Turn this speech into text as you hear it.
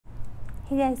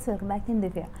Hey guys, welcome back in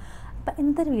Divya. അപ്പോൾ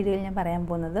ഇന്നത്തെ വീഡിയോയിൽ ഞാൻ പറയാൻ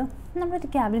പോകുന്നത് നമ്മളൊരു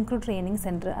ക്യാബിൻ ക്രൂ ട്രെയിനിങ്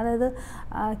സെൻറ്റർ, അതായത്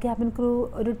ക്യാബിൻ ക്രൂ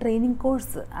ഒരു ട്രെയിനിങ്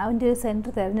കോഴ്സ് അതിൻ്റെ ഒരു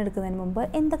സെൻറ്റർ തിരഞ്ഞെടുക്കുന്നതിന് മുമ്പ്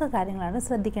എന്തൊക്കെ കാര്യങ്ങളാണ്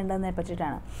ശ്രദ്ധിക്കേണ്ടതെന്നതിനെ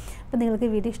പറ്റിയിട്ടാണ്. അപ്പോൾ നിങ്ങൾക്ക്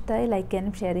വീഡിയോ ഇഷ്ടമായി ലൈക്ക്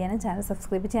ചെയ്യാനും ഷെയർ ചെയ്യാനും ചാനൽ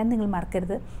സബ്സ്ക്രൈബ് ചെയ്യാൻ നിങ്ങൾ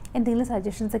മറക്കരുത്. എന്തെങ്കിലും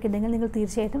സജഷൻസ് ഒക്കെ ഉണ്ടെങ്കിൽ നിങ്ങൾ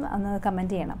തീർച്ചയായിട്ടും ഒന്ന്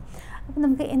കമൻറ്റ് ചെയ്യണം. അപ്പോൾ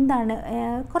നമുക്ക് എന്താണ്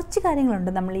കുറച്ച്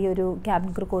കാര്യങ്ങളുണ്ട് നമ്മൾ ഈ ഒരു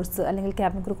ക്യാബിൻ ക്രൂ കോഴ്സ് അല്ലെങ്കിൽ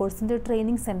ക്യാബിൻ ക്രൂ കോഴ്സിൻ്റെ ഒരു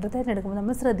ട്രെയിനിങ് സെൻറ്റർ തിരഞ്ഞെടുക്കുമ്പോൾ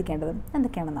നമ്മൾ ശ്രദ്ധിക്കേണ്ടത്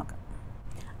എന്തൊക്കെയാണെന്ന് നോക്കാം.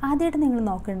 ആദ്യമായിട്ട് നിങ്ങൾ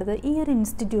നോക്കേണ്ടത് ഈ ഒരു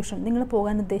ഇൻസ്റ്റിറ്റ്യൂഷൻ, നിങ്ങൾ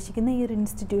പോകാൻ ഉദ്ദേശിക്കുന്ന ഈ ഒരു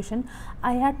ഇൻസ്റ്റിറ്റ്യൂഷൻ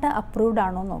അയാട്ട അപ്രൂവ്ഡ്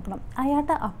ആണോ എന്ന് നോക്കണം.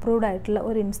 അയാട്ട അപ്രൂവ്ഡ് ആയിട്ടുള്ള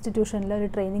ഒരു ഇൻസ്റ്റിറ്റ്യൂഷനിൽ ഒരു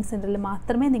ട്രെയിനിങ് സെൻറ്ററിൽ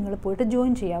മാത്രമേ നിങ്ങൾ പോയിട്ട്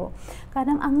ജോയിൻ ചെയ്യാവൂ.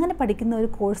 കാരണം അങ്ങനെ പഠിക്കുന്ന ഒരു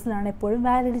കോഴ്സിനാണ് എപ്പോഴും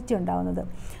വാലിഡിറ്റി ഉണ്ടാകുന്നത്.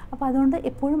 അപ്പോൾ അതുകൊണ്ട്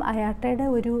എപ്പോഴും അയാട്ടയുടെ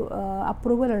ഒരു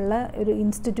അപ്രൂവലുള്ള ഒരു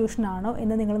ഇൻസ്റ്റിറ്റ്യൂഷനാണോ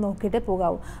എന്ന് നിങ്ങൾ നോക്കിയിട്ടേ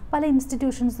പോകാവൂ. പല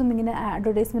ഇൻസ്റ്റിറ്റ്യൂഷൻസും ഇങ്ങനെ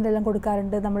അഡ്വർടൈസ്മെൻ്റ് എല്ലാം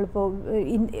കൊടുക്കാറുണ്ട്. നമ്മളിപ്പോൾ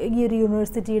ഈ ഒരു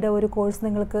യൂണിവേഴ്സിറ്റിയുടെ ഒരു കോഴ്സ്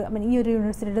നിങ്ങൾക്ക് ഈ ഒരു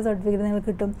യൂണിവേഴ്സിറ്റിയുടെ സർട്ടിഫിക്കറ്റ് നിങ്ങൾക്ക്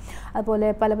കിട്ടും. അതുപോലെ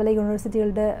പല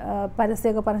യൂണിവേഴ്സിറ്റികളുടെ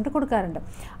പരസ്യമൊക്കെ പറഞ്ഞിട്ട് കൊടുക്കാറുണ്ട്.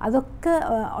 അതൊക്കെ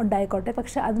ഉണ്ടായിക്കോട്ടെ,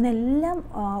 പക്ഷേ അതിനെല്ലാം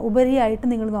ഉപരിയായിട്ട്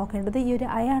നിങ്ങൾ നോക്കേണ്ടത് ഈ ഒരു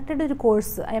അയാട്ടയുടെ ഒരു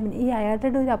കോഴ്സ്, ഈ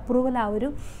അയാട്ടയുടെ ഒരു അപ്രൂവൽ ആ ഒരു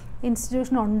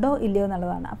ഇൻസ്റ്റിറ്റ്യൂഷൻ ഉണ്ടോ ഇല്ലയോ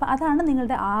എന്നുള്ളതാണ്. അപ്പോൾ അതാണ്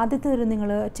നിങ്ങളുടെ ആദ്യത്തെ ഒരു നിങ്ങൾ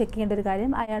ചെക്ക് ചെയ്യേണ്ട ഒരു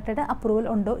കാര്യം, അയാട്ടയുടെ അപ്രൂവൽ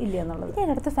ഉണ്ടോ ഇല്ലയോ എന്നുള്ളത്.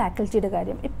 ഇനി അടുത്ത ഫാക്കൽറ്റിയുടെ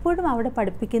കാര്യം, എപ്പോഴും അവിടെ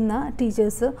പഠിപ്പിക്കുന്ന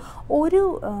ടീച്ചേഴ്സ് ഒരു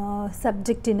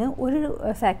സബ്ജക്റ്റിന് ഒരു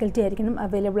ഫാക്കൽറ്റി ആയിരിക്കണം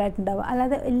അവൈലബിൾ ആയിട്ടുണ്ടാവുക.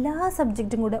 അല്ലാതെ എല്ലാ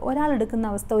സബ്ജക്റ്റും കൂടെ ഒരാളെടുക്കുന്ന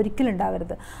അവസ്ഥ ഒരിക്കലും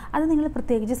ഉണ്ടാവരുത്. അത് നിങ്ങൾ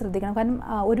പ്രത്യേകിച്ച് ശ്രദ്ധിക്കണം. കാരണം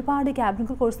ഒരുപാട് ക്യാബിൻ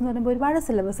ക്രൂ കോഴ്സ് എന്ന് പറയുമ്പോൾ ഒരുപാട്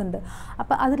സിലബസ് ഉണ്ട്.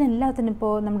 അപ്പോൾ അതിനെല്ലാത്തിനും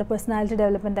ഇപ്പോൾ നമ്മുടെ പേഴ്സണാലിറ്റി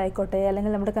ഡെവലപ്മെൻറ്റ് ആയിക്കോട്ടെ,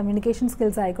 അല്ലെങ്കിൽ നമ്മുടെ കമ്മ്യൂണിക്കേഷൻ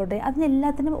സ്കിൽസ് ആയിക്കോട്ടെ,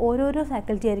 അതിനെല്ലാത്തിനും ഓരോരോ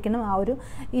ഫാക്കൽറ്റി ആയിരിക്കണം ആ ഒരു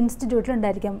ഇൻസ്റ്റിറ്റ്യൂട്ടിൽ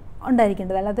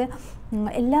ഉണ്ടായിരിക്കേണ്ടത്. അല്ലാതെ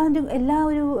എല്ലാ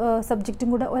ഒരു സബ്ജക്റ്റും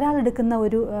കൂടെ ഒരാളെടുക്കുന്ന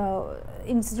ഒരു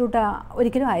ഇൻസ്റ്റിറ്റ്യൂട്ട്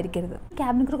ഒരിക്കലും ആയിരിക്കരുത്.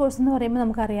 ക്യാബിൻ ക്രൂ കോഴ്സ് എന്ന് പറയുമ്പോൾ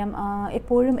നമുക്കറിയാം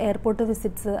എപ്പോഴും എയർപോർട്ട്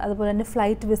വിസിറ്റ്സ്, അതുപോലെ തന്നെ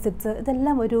ഫ്ലൈറ്റ് വിസിറ്റ്സ്,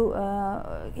 ഇതെല്ലാം ഒരു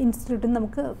ഇൻസ്റ്റിറ്റ്യൂട്ടിൽ നിന്ന്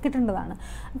നമുക്ക് കിട്ടേണ്ടതാണ്.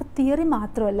 അപ്പോൾ തിയറി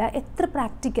മാത്രമല്ല, എത്ര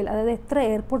പ്രാക്ടിക്കൽ, അതായത് എത്ര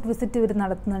എയർപോർട്ട് വിസിറ്റ് ഇവർ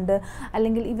നടത്തുന്നുണ്ട്,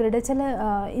 അല്ലെങ്കിൽ ഇവരുടെ ചില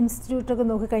ഇൻസ്റ്റിറ്റ്യൂട്ടൊക്കെ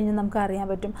നോക്കിക്കഴിഞ്ഞാൽ നമുക്ക് അറിയാൻ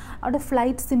പറ്റും അവിടെ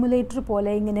ഫ്ലൈറ്റ് സിമുലേറ്റർ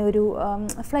പോലെ ഇങ്ങനെ ഒരു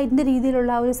ഫ്ലൈറ്റിൻ്റെ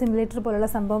രീതിയിലുള്ള ആ ഒരു സിമുലേറ്റർ പോലുള്ള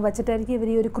സംഭവം വച്ചിട്ടായിരിക്കും ഇവർ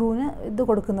ഈ ഒരു ക്രൂവിന് ഇത്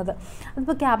കൊടുക്കുന്നത്.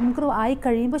 അതിപ്പോൾ ക്യാബിൻ ക്രൂ ആയി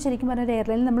കഴിയുമ്പോൾ ശരിക്കും പറഞ്ഞാൽ ഒരു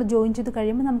എയർലൈനിൽ നമ്മൾ ജോയിൻ ചെയ്ത്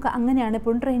കഴിയുമ്പോൾ നമുക്ക് അങ്ങനെയാണ്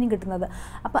എപ്പോഴും ട്രെയിനിങ് കിട്ടുന്നത്.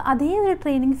 അപ്പോൾ അതേ ഒരു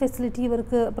ട്രെയിനിങ് ഫെസിലിറ്റി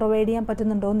ഇവർക്ക് പ്രൊവൈഡ് ചെയ്യാൻ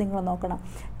പറ്റുന്നുണ്ടോ എന്ന് നിങ്ങൾ നോക്കണം.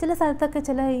 ചില സ്ഥലത്തൊക്കെ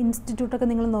ചില ഇൻസ്റ്റിറ്റ്യൂട്ടൊക്കെ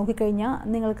നിങ്ങൾ നോക്കിക്കഴിഞ്ഞാൽ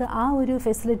നിങ്ങൾക്ക് ആ ഒരു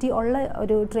ഫെസിലിറ്റി ഉള്ള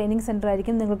ഒരു ട്രെയിനിങ് സെൻറ്റർ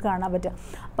ആയിരിക്കും നിങ്ങൾക്ക് കാണാൻ പറ്റുക.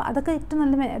 അപ്പോൾ അതൊക്കെ ഏറ്റവും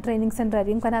നല്ല ട്രെയിനിങ് സെൻറ്റർ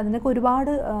ആയിരിക്കും. കാരണം അതിനൊക്കെ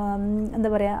ഒരുപാട്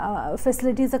എന്താ പറയുക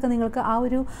ഫെസിലിറ്റീസൊക്കെ നിങ്ങൾക്ക് ആ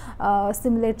ഒരു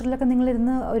സിമുലേറ്ററിലൊക്കെ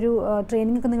നിങ്ങളിരുന്ന് ഒരു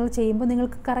ട്രെയിനിങ് ഒക്കെ നിങ്ങൾ ചെയ്യുമ്പോൾ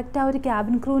നിങ്ങൾക്ക് കറക്റ്റ് ആ ഒരു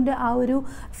ക്യാബിൻ ക്രൂവിൻ്റെ ആ ഒരു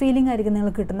ഫീലിംഗ് ആയിരിക്കും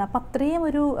നിങ്ങൾക്ക് കിട്ടുന്നത്. അപ്പോൾ അത്രയും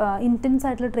ഒരു ഇൻറ്റൻസ്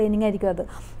ആയിട്ടുള്ള ട്രെയിനിങ് ആയിരിക്കും അത്.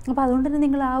 അപ്പോൾ അതുകൊണ്ട് തന്നെ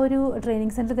നിങ്ങൾ ആ ഒരു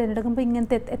ട്രെയിനിങ് സെൻറ്റർ തിരഞ്ഞെടുക്കുമ്പോൾ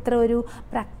ഇങ്ങനത്തെ എത്ര ഒരു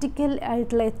പ്രാക്ടിക്കൽ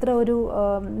ആയിട്ടുള്ള എത്ര ഒരു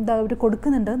എന്താ അവർ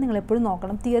കൊടുക്കുന്നുണ്ട് നിങ്ങൾ എപ്പോഴും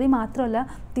നോക്കണം. തിയറി മാത്രമല്ല,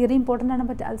 തിയറി ഇമ്പോർട്ടൻ്റ് ആണ്,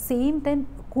 പറ്റുക അറ്റ് സെയിം ടൈം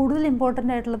കൂടുതൽ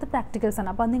ഇമ്പോർട്ടൻ്റ് ആയിട്ടുള്ളത് പ്രാക്ടിക്കൽസ്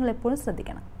ആണ്. അപ്പോൾ അത് നിങ്ങൾ എപ്പോഴും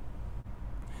ശ്രദ്ധിക്കണം.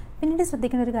 പിന്നീട്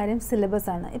ശ്രദ്ധിക്കേണ്ട ഒരു കാര്യം സിലബസ്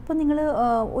ആണ്. ഇപ്പോൾ നിങ്ങൾ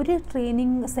ഒരു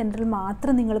ട്രെയിനിങ് സെൻറ്ററിൽ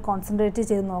മാത്രം നിങ്ങൾ കോൺസെൻട്രേറ്റ്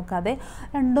ചെയ്ത് നോക്കാതെ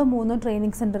 2-3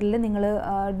 ട്രെയിനിങ് സെൻറ്ററിൽ നിങ്ങൾ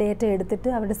ഡേറ്റ എടുത്തിട്ട്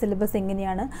അവരുടെ സിലബസ്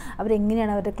എങ്ങനെയാണ്,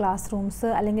 അവരെങ്ങനെയാണ് അവരുടെ ക്ലാസ് റൂംസ്,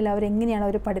 അല്ലെങ്കിൽ അവരെങ്ങനെയാണ്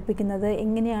അവർ പഠിപ്പിക്കുന്നത്,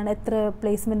 എങ്ങനെയാണ് എത്ര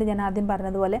പ്ലേസ്മെൻറ്റ്, ഞാൻ ആദ്യം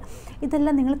പറഞ്ഞതുപോലെ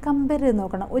ഇതെല്ലാം നിങ്ങൾ കമ്പയർ ചെയ്ത്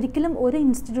നോക്കണം. ഒരിക്കലും ഒരു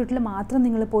ഇൻസ്റ്റിറ്റ്യൂട്ടിൽ മാത്രം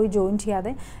നിങ്ങൾ പോയി ജോയിൻ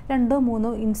ചെയ്യാതെ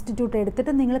 2-3 ഇൻസ്റ്റിറ്റ്യൂട്ട്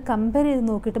എടുത്തിട്ട് നിങ്ങൾ കമ്പയർ ചെയ്ത്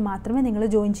നോക്കിയിട്ട് മാത്രമേ നിങ്ങൾ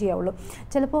ജോയിൻ ചെയ്യാവുള്ളൂ.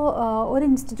 ചിലപ്പോൾ ഒരു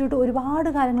ഇൻസ്റ്റിറ്റ്യൂട്ട്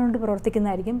ഒരുപാട് കാലങ്ങൾ കൊണ്ട്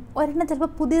പ്രവർത്തിക്കുന്നതായിരിക്കും, ഒരെണ്ണം ചിലപ്പോൾ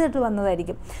പുതിയതായിട്ട്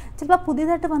വന്നതായിരിക്കും. ചിലപ്പോൾ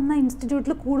പുതിയതായിട്ട് വന്ന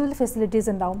ഇൻസ്റ്റിറ്റ്യൂട്ടിൽ കൂടുതൽ ഫെസിലിറ്റീസ്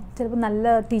ഉണ്ടാവും, ചിലപ്പോൾ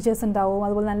നല്ല ടീച്ചേഴ്സ് ഉണ്ടാവും,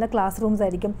 അതുപോലെ നല്ല ക്ലാസ് റൂംസ്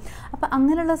ആയിരിക്കും. അപ്പോൾ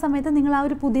അങ്ങനെയുള്ള സമയത്ത് നിങ്ങൾ ആ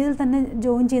ഒരു പുതിയതിൽ തന്നെ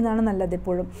ജോയിൻ ചെയ്യുന്നതാണ് നല്ലത്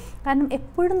എപ്പോഴും. കാരണം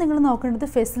എപ്പോഴും നിങ്ങൾ നോക്കേണ്ടത്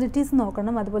ഫെസിലിറ്റീസ്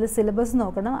നോക്കണം, അതുപോലെ സിലബസ്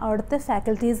നോക്കണം, അവിടുത്തെ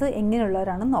ഫാക്കൽറ്റീസ്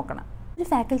എങ്ങനെയുള്ളവരാണെന്ന് നോക്കണം. ഒരു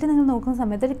ഫാക്കൽറ്റി നിങ്ങൾ നോക്കുന്ന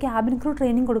സമയത്ത് ഒരു ക്യാബിൻ ക്രൂ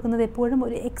ട്രെയിനിങ് കൊടുക്കുന്നത് എപ്പോഴും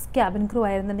ഒരു എക്സ് ക്യാബിൻ ക്രൂ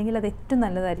ആയിരുന്നുണ്ടെങ്കിൽ അത് ഏറ്റവും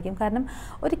നല്ലതായിരിക്കും. കാരണം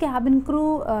ഒരു ക്യാബിൻ ക്രൂ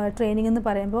ട്രെയിനിങ് എന്ന്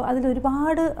പറയുമ്പോൾ അതിൽ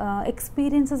ഒരുപാട്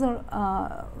എക്സ്പീരിയൻസസ്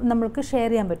നമ്മൾക്ക് ഷെയർ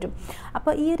ചെയ്യാൻ പറ്റും.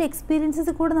 അപ്പോൾ ഈ ഒരു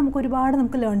എക്സ്പീരിയൻസസ് കൂടെ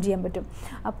നമുക്ക് ലേൺ ചെയ്യാൻ പറ്റും.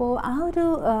 അപ്പോൾ ആ ഒരു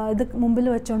ഇത് മുമ്പിൽ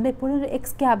വെച്ചുകൊണ്ട് എപ്പോഴും ഒരു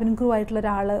എക്സ് ക്യാബിൻ ക്രൂ ആയിട്ടുള്ള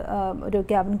ഒരാൾ ഒരു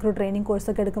ക്യാബിൻ ക്രൂ ട്രെയിനിങ്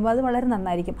കോഴ്സൊക്കെ എടുക്കുമ്പോൾ അത് വളരെ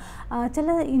നന്നായിരിക്കും.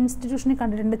 ചില ഇൻസ്റ്റിറ്റ്യൂഷനിൽ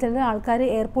കണ്ടിട്ടുണ്ട്, ചില ആൾക്കാർ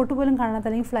എയർപോർട്ട് പോലും കാണാത്ത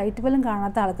അല്ലെങ്കിൽ ഫ്ലൈറ്റ് പോലും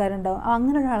കാണാത്ത ആൾക്കാരുണ്ടാവും.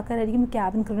 അങ്ങനെയുള്ള ആൾക്കാരായിരിക്കും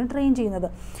ക്യാബിൻ ക്രൂവിനെ ട്രെയിൻ ചെയ്യുന്നത്.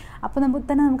 അപ്പോൾ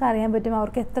നമുക്ക് അറിയാൻ പറ്റും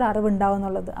അവർക്ക് എത്ര അറിവുണ്ടാവും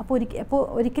എന്നുള്ളത്. അപ്പോൾ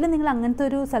ഒരിക്കലും നിങ്ങൾ അങ്ങനത്തെ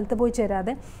ഒരു സ്ഥലത്ത് പോയി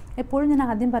ചേരാതെ എപ്പോഴും ഞാൻ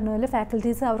ആദ്യം പറഞ്ഞ പോലെ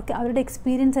ഫാക്കൽറ്റീസ് അവരുടെ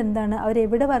എക്സ്പീരിയൻസ് എന്താണ്,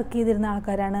 അവരെവിടെ വർക്ക് ചെയ്തിരുന്ന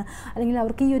ആൾക്കാരാണ്, അല്ലെങ്കിൽ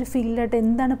അവർക്ക് ഈ ഒരു ഫീൽഡിലായിട്ട്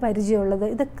എന്താണ് പരിചയമുള്ളത്,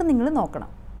 ഇതൊക്കെ നിങ്ങൾ നോക്കണം.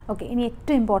 ഓക്കെ, ഇനി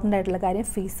ഏറ്റവും ഇമ്പോർട്ടൻ്റ് ആയിട്ടുള്ള കാര്യം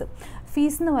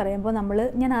ഫീസ് എന്ന് പറയുമ്പോൾ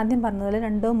ഞാൻ ആദ്യം പറഞ്ഞതുപോലെ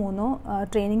 2-3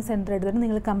 ട്രെയിനിങ് സെൻറ്റർ എടുത്തിട്ട്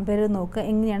നിങ്ങൾ കമ്പയർ ചെയ്ത് നോക്കുക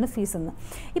എങ്ങനെയാണ് ഫീസ് എന്ന്.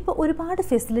 ഇപ്പോൾ ഒരുപാട്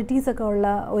ഫെസിലിറ്റീസൊക്കെ ഉള്ള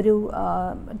ഒരു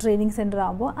ട്രെയിനിങ് സെൻറ്റർ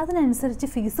ആകുമ്പോൾ അതിനനുസരിച്ച്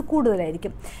ഫീസ്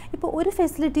കൂടുതലായിരിക്കും. ഇപ്പോൾ ഒരു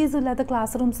ഫെസിലിറ്റീസും ഇല്ലാത്ത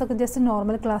ക്ലാസ് റൂംസൊക്കെ ജസ്റ്റ്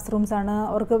നോർമൽ ക്ലാസ് റൂംസാണ്,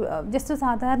 അവർക്ക് ജസ്റ്റ്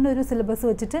സാധാരണ ഒരു സിലബസ്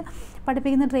വെച്ചിട്ട്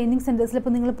പഠിപ്പിക്കുന്ന ട്രെയിനിങ് സെൻറ്റേഴ്സിൽ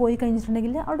ഇപ്പോൾ നിങ്ങൾ പോയി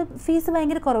കഴിഞ്ഞിട്ടുണ്ടെങ്കിൽ അവിടെ ഫീസ്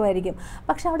ഭയങ്കര കുറവായിരിക്കും.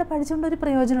 പക്ഷേ അവിടെ പഠിച്ചുകൊണ്ട് ഒരു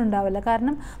പ്രയോജനം ഉണ്ടാവില്ല.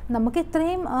 കാരണം നമുക്ക്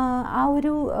ഇത്രയും ആ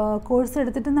ഒരു കോഴ്സ്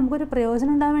എടുത്തിട്ട് നമുക്കൊരു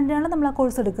പ്രയോജനം ഉണ്ടാകാൻ വേണ്ടിയാണ് നമ്മൾ ആ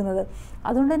കോഴ്സ് എടുക്കുന്നത്.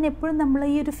 അതുകൊണ്ട് തന്നെ എപ്പോഴും നമ്മൾ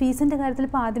ഈ ഒരു ഫീസിൻ്റെ കാര്യത്തിൽ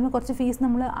ഇപ്പോൾ ആദ്യമേ കുറച്ച് ഫീസ്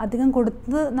നമ്മൾ അധികം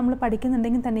കൊടുത്ത് നമ്മൾ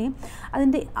പഠിക്കുന്നുണ്ടെങ്കിൽ തന്നെയും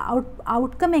അതിൻ്റെ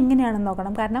ഔട്ട്കം എങ്ങനെയാണെന്ന്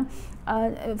നോക്കണം. കാരണം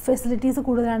ഫെസിലിറ്റീസ്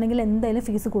കൂടുതലാണെങ്കിൽ എന്തായാലും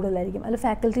ഫീസ് കൂടുതലായിരിക്കും. അതിൽ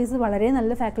ഫാക്കൽറ്റീസ് വളരെ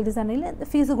നല്ല ഫാക്കൽറ്റീസ് ആണെങ്കിൽ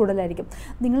ഫീസ് കൂടുതലായിരിക്കും.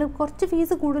 നിങ്ങൾ കുറച്ച്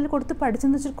ഫീസ് കൂടുതൽ കൊടുത്ത്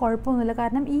പഠിച്ചെന്ന് വെച്ചിട്ട് കുഴപ്പമൊന്നുമില്ല.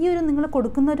 കാരണം ഈ ഒരു നിങ്ങൾ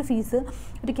കൊടുക്കുന്ന ഒരു ഫീസ്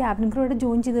ഒരു ക്യാബിൻ ക്രൂവായിട്ട്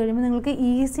ജോയിൻ ചെയ്ത് കഴിയുമ്പോൾ നിങ്ങൾക്ക്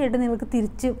ഈസി ആയിട്ട് നിങ്ങൾക്ക്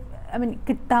തിരിച്ച്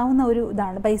കിട്ടാവുന്ന ഒരു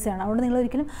ഇതാണ്, പൈസയാണ്. അതുകൊണ്ട് നിങ്ങൾ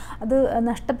ഒരിക്കലും അത്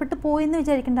നഷ്ടപ്പെട്ടു പോയെന്ന്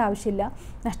വിചാരിക്കേണ്ട ആവശ്യമില്ല.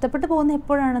 നഷ്ടപ്പെട്ടു പോകുന്ന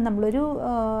എപ്പോഴാണ് നമ്മളൊരു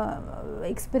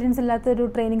എക്സ്പീരിയൻസ് ഇല്ലാത്തൊരു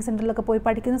ട്രെയിനിങ് സെൻറ്ററിലൊക്കെ പോയി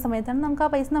പഠിക്കുന്ന സമയത്താണ് നമുക്ക് ആ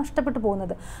പൈസ നഷ്ടപ്പെട്ടു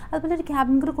പോകുന്നത്. അതുപോലെ ഒരു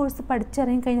ക്യാബിൻ ക്രൂ കോഴ്സ്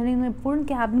പഠിച്ചിറങ്ങി കഴിഞ്ഞാൽ എപ്പോഴും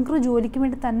ക്യാബിൻ ക്രൂ ജോലിക്ക്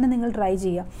വേണ്ടി തന്നെ നിങ്ങൾ ട്രൈ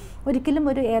ചെയ്യുക. ഒരിക്കലും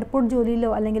ഒരു എയർപോർട്ട് ജോലിയിലോ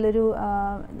അല്ലെങ്കിൽ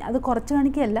അത് കുറച്ച്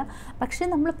കാണിക്കുകയല്ല, പക്ഷേ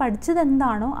നമ്മൾ പഠിച്ചത്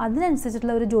എന്താണോ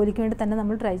അതിനനുസരിച്ചിട്ടുള്ള ഒരു ജോലിക്ക് വേണ്ടി തന്നെ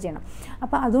നമ്മൾ ട്രൈ ചെയ്യണം.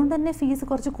 അപ്പോൾ അതുകൊണ്ട് തന്നെ ഫീസ്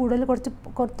കുറച്ച് കൂടുതൽ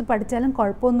കുറച്ച് പഠിച്ചാലും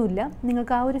കുഴപ്പമൊന്നുമില്ല.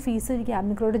 നിങ്ങൾക്ക് ആ ഒരു ഫീസ് ഒരു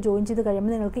ക്യാബിൻ ക്രൂയോട് ജോയിൻ ചെയ്ത്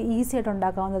കഴിയുമ്പോൾ നിങ്ങൾക്ക് ഈസി ആയിട്ട്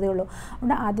ഉണ്ടാക്കാവുന്നതേ ഉള്ളൂ.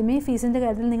 അതുകൊണ്ട് ആദ്യമേ ഫീസിൻ്റെ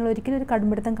കാര്യത്തിൽ നിങ്ങൾ ഒരിക്കലും ഒരു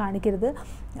കടുംപിടുത്തം കാണിക്കരുത്.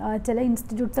 ചില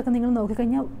ഇൻസ്റ്റിറ്റ്യൂട്ട്സൊക്കെ നിങ്ങൾ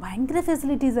നോക്കിക്കഴിഞ്ഞാൽ ഭയങ്കര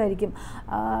ഫെസിലിറ്റീസ് ആയിരിക്കും.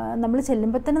 നമ്മൾ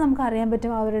ചെല്ലുമ്പോൾ തന്നെ നമുക്ക് അറിയാൻ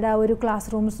പറ്റും അവരുടെ ആ ഒരു ക്ലാസ്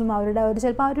റൂംസും അവരുടെ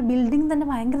ചിലപ്പോൾ ആ ഒരു ബിൽഡിംഗ് തന്നെ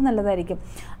ഭയങ്കര നല്ലതായിരിക്കും.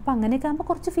 അപ്പോൾ അങ്ങനെയൊക്കെ ആകുമ്പോൾ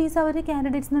കുറച്ച് ഫീസ് അവർ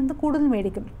കാൻഡിഡേറ്റ്സിന് നിന്ന് കൂടുതൽ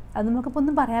മേടിക്കും. അത് നമുക്കിപ്പോൾ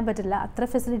ഒന്നും പറയാൻ പറ്റില്ല, അത്ര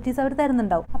ഫെസിലിറ്റീസ് അവർ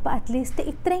തരുന്നുണ്ടാവും. അപ്പോൾ അറ്റ്ലീസ്റ്റ്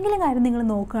ഇത്രയെങ്കിലും കാര്യം നിങ്ങൾ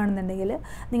നോക്കുകയാണെന്നുണ്ടെങ്കിൽ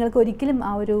നിങ്ങൾക്ക് ഒരിക്കലും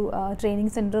ആ ഒരു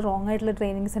ട്രെയിനിങ് സെൻറ്റർ റോങ് ആയിട്ടുള്ള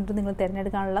ട്രെയിനിങ് സെൻറ്റർ നിങ്ങൾ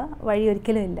തിരഞ്ഞെടുക്കാനുള്ള വഴി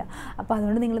ഒരിക്കലും ഇല്ല. അപ്പോൾ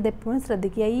അതുകൊണ്ട് നിങ്ങളിത് എപ്പോഴും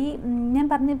ശ്രദ്ധിക്കുക. ഞാൻ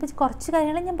പറഞ്ഞപ്പോൾ കുറച്ച്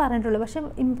കാര്യങ്ങളെ ഞാൻ പറഞ്ഞിട്ടുള്ളൂ, പക്ഷേ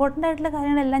ഇമ്പോർട്ടൻ്റ് ആയിട്ടുള്ള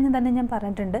കാര്യങ്ങളെല്ലാം ഞാൻ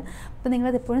പറഞ്ഞിട്ടുണ്ട്. അപ്പോൾ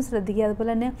നിങ്ങളത് എപ്പോഴും ശ്രദ്ധിക്കുക. അതുപോലെ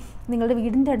തന്നെ നിങ്ങളുടെ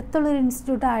വീടിൻ്റെ അടുത്തുള്ളൊരു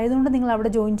ഇൻസ്റ്റിറ്റ്യൂട്ട് ആയതുകൊണ്ട് നിങ്ങൾ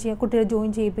അവിടെ കുട്ടികളെ ജോയിൻ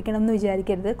ചെയ്യിപ്പിക്കണം എന്ന്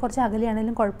വിചാരിക്കരുത്. കുറച്ച്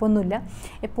അകലെയാണെങ്കിലും കുഴപ്പമൊന്നുമില്ല.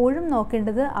 എപ്പോഴും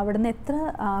നോക്കേണ്ടത് അവിടുന്ന് എത്ര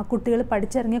കുട്ടികൾ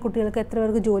പഠിച്ചിറങ്ങിയ കുട്ടികൾക്ക് എത്ര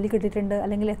പേർക്ക് ജോലി കിട്ടിയിട്ടുണ്ട്,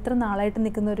 അല്ലെങ്കിൽ എത്ര നാളായിട്ട്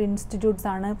നിൽക്കുന്ന ഒരു ഇൻസ്റ്റിറ്റ്യൂട്ട്സ്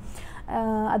ആണ്.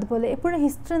 അതുപോലെ എപ്പോഴും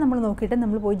ഹിസ്റ്ററി നമ്മൾ നോക്കിയിട്ട്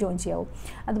നമ്മൾ പോയി ജോയിൻ ചെയ്യാവും.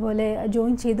 അതുപോലെ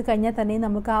ജോയിൻ ചെയ്ത് കഴിഞ്ഞാൽ തന്നെ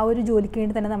നമുക്ക് ആ ഒരു ജോലിക്ക്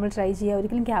വേണ്ടി തന്നെ നമ്മൾ ട്രൈ ചെയ്യുക.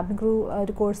 ഒരിക്കലും ക്യാബിൻ ക്രൂ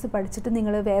ഒരു കോഴ്സ് പഠിച്ചിട്ട്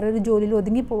നിങ്ങൾ വേറൊരു ജോലിയിൽ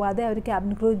ഒതുങ്ങി പോവാതെ ആ ഒരു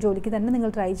ക്യാബിൻ ക്രൂ ജോലിക്ക് തന്നെ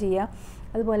നിങ്ങൾ ട്രൈ ചെയ്യുക.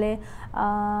 അതുപോലെ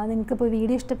നിങ്ങൾക്കിപ്പോൾ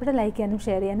വീഡിയോ ഇഷ്ടപ്പെട്ട ലൈക്ക് ചെയ്യാനും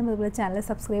ഷെയർ ചെയ്യാനും അതുപോലെ ചാനൽ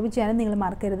സബ്സ്ക്രൈബ് ചെയ്യാനും നിങ്ങൾ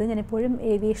മറക്കരുത്. ഞാനെപ്പോഴും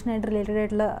ഏവിയേഷനായിട്ട് റിലേറ്റഡ്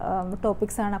ആയിട്ടുള്ള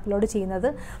ടോപ്പിക്സാണ് അപ്ലോഡ് ചെയ്യുന്നത്.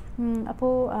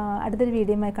 അപ്പോൾ അടുത്തൊരു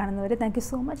വീഡിയോയുമായി കാണുന്നവരെ thank you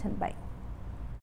so much and by.